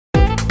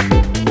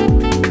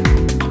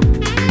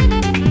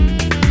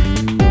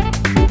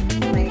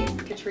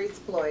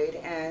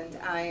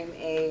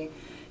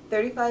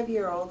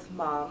35-year-old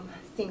mom,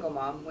 single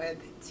mom with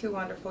two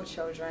wonderful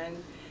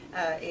children,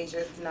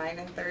 ages 9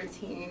 and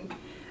 13.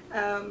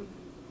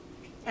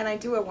 And I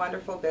do a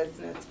wonderful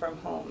business from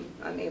home.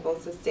 I'm able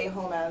to stay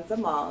home as a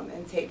mom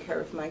and take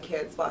care of my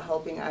kids while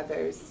helping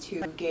others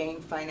to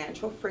gain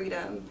financial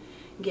freedom,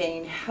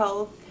 gain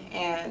health,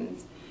 and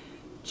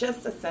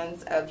just a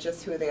sense of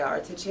just who they are,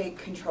 to take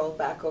control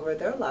back over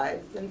their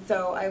lives. And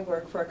so I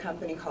work for a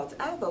company called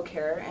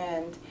ADVOCARE,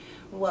 and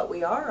what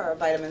we are a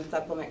vitamin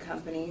supplement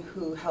company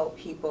who help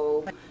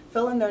people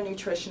fill in their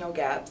nutritional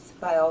gaps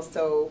by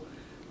also,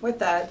 with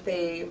that,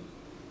 they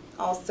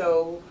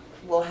also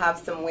will have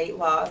some weight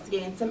loss,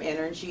 gain some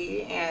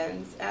energy,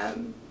 and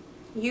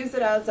use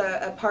it as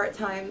a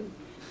part-time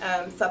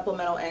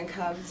supplemental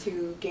income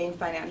to gain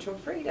financial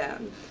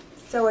freedom.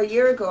 So a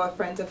year ago, a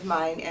friend of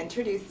mine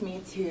introduced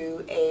me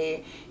to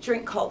a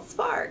drink called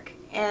Spark,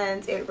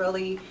 and it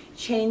really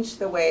changed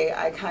the way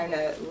I kind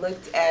of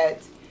looked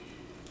at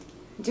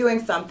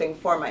doing something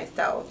for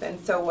myself. And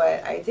so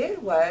what I did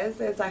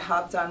is I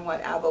hopped on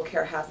what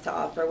ADVOCARE has to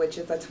offer, which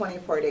is a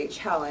 24-day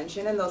challenge.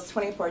 And in those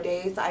 24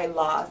 days, I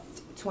lost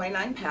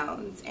 29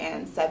 pounds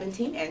and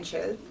 17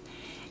 inches.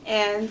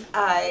 And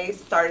I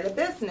started a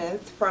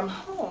business from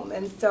home.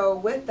 And so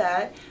with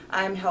that,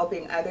 I'm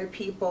helping other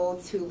people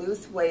to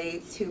lose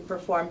weight, to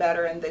perform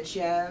better in the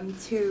gym,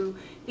 to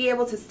be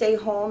able to stay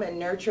home and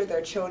nurture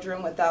their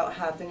children without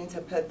having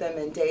to put them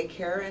in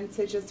daycare, and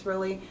to just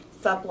really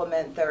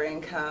supplement their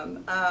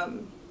income.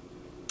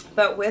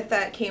 But with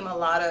that came a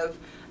lot of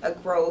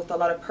growth, a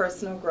lot of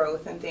personal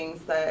growth and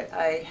things that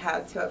I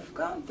had to have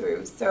gone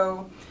through.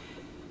 So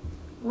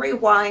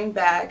rewind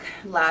back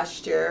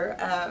last year,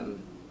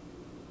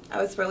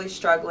 I was really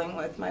struggling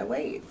with my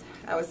weight.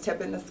 I was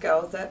tipping the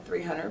scales at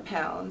 300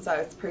 pounds. I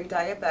was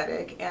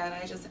pre-diabetic, and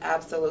I just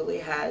absolutely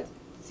had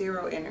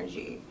zero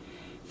energy.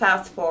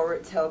 Fast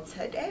forward till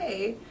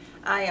today,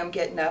 I am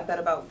getting up at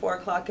about 4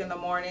 o'clock in the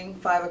morning.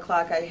 5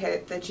 o'clock I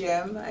hit the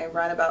gym. I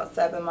run about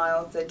 7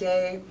 miles a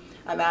day.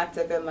 I'm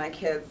active in my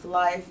kids'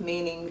 life,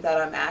 meaning that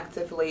I'm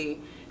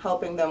actively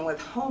helping them with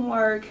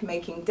homework,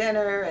 making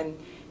dinner, and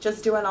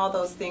just doing all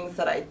those things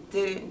that I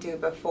didn't do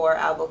before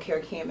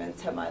ADVOCARE came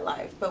into my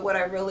life. But what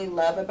I really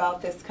love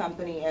about this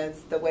company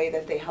is the way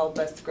that they help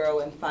us grow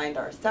and find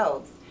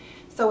ourselves.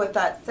 So with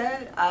that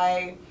said,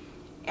 I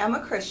am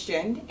a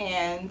Christian,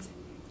 and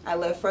I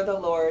live for the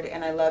Lord,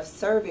 and I love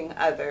serving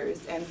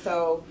others. And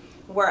so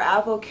where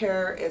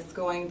ADVOCARE is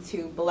going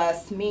to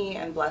bless me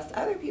and bless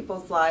other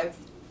people's lives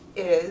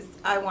is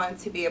I want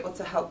to be able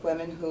to help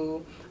women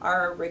who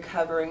are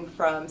recovering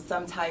from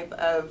some type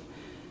of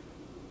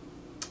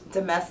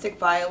domestic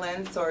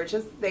violence, or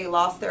just they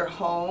lost their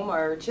home,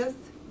 or just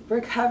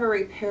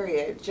recovery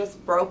period,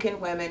 just broken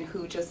women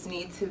who just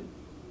need to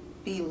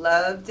be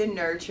loved and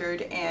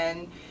nurtured,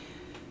 and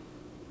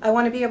I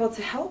want to be able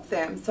to help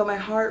them. So my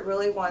heart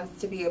really wants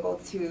to be able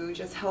to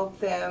just help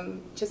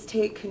them just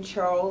take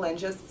control and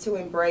just to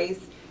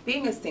embrace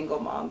being a single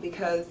mom,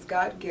 because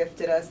God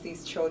gifted us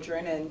these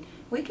children and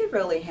we could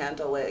really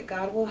handle it.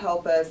 God will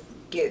help us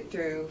get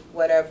through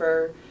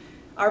whatever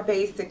our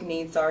basic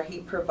needs are. He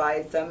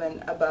provides them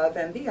and above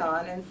and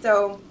beyond. And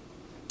so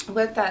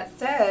with that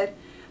said,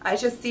 I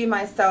just see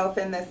myself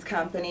in this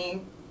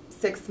company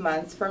 6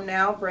 months from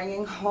now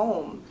bringing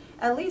home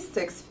at least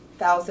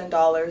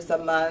 $6,000 a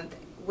month,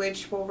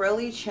 which will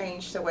really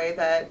change the way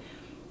that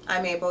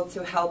I'm able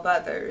to help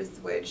others,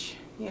 which,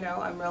 you know,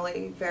 I'm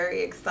really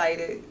very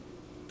excited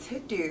to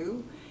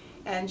do,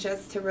 and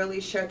just to really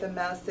share the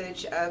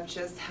message of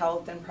just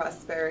health and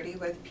prosperity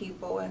with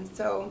people. And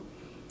so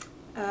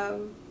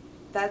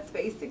that's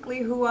basically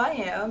who I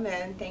am,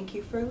 and thank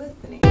you for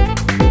listening.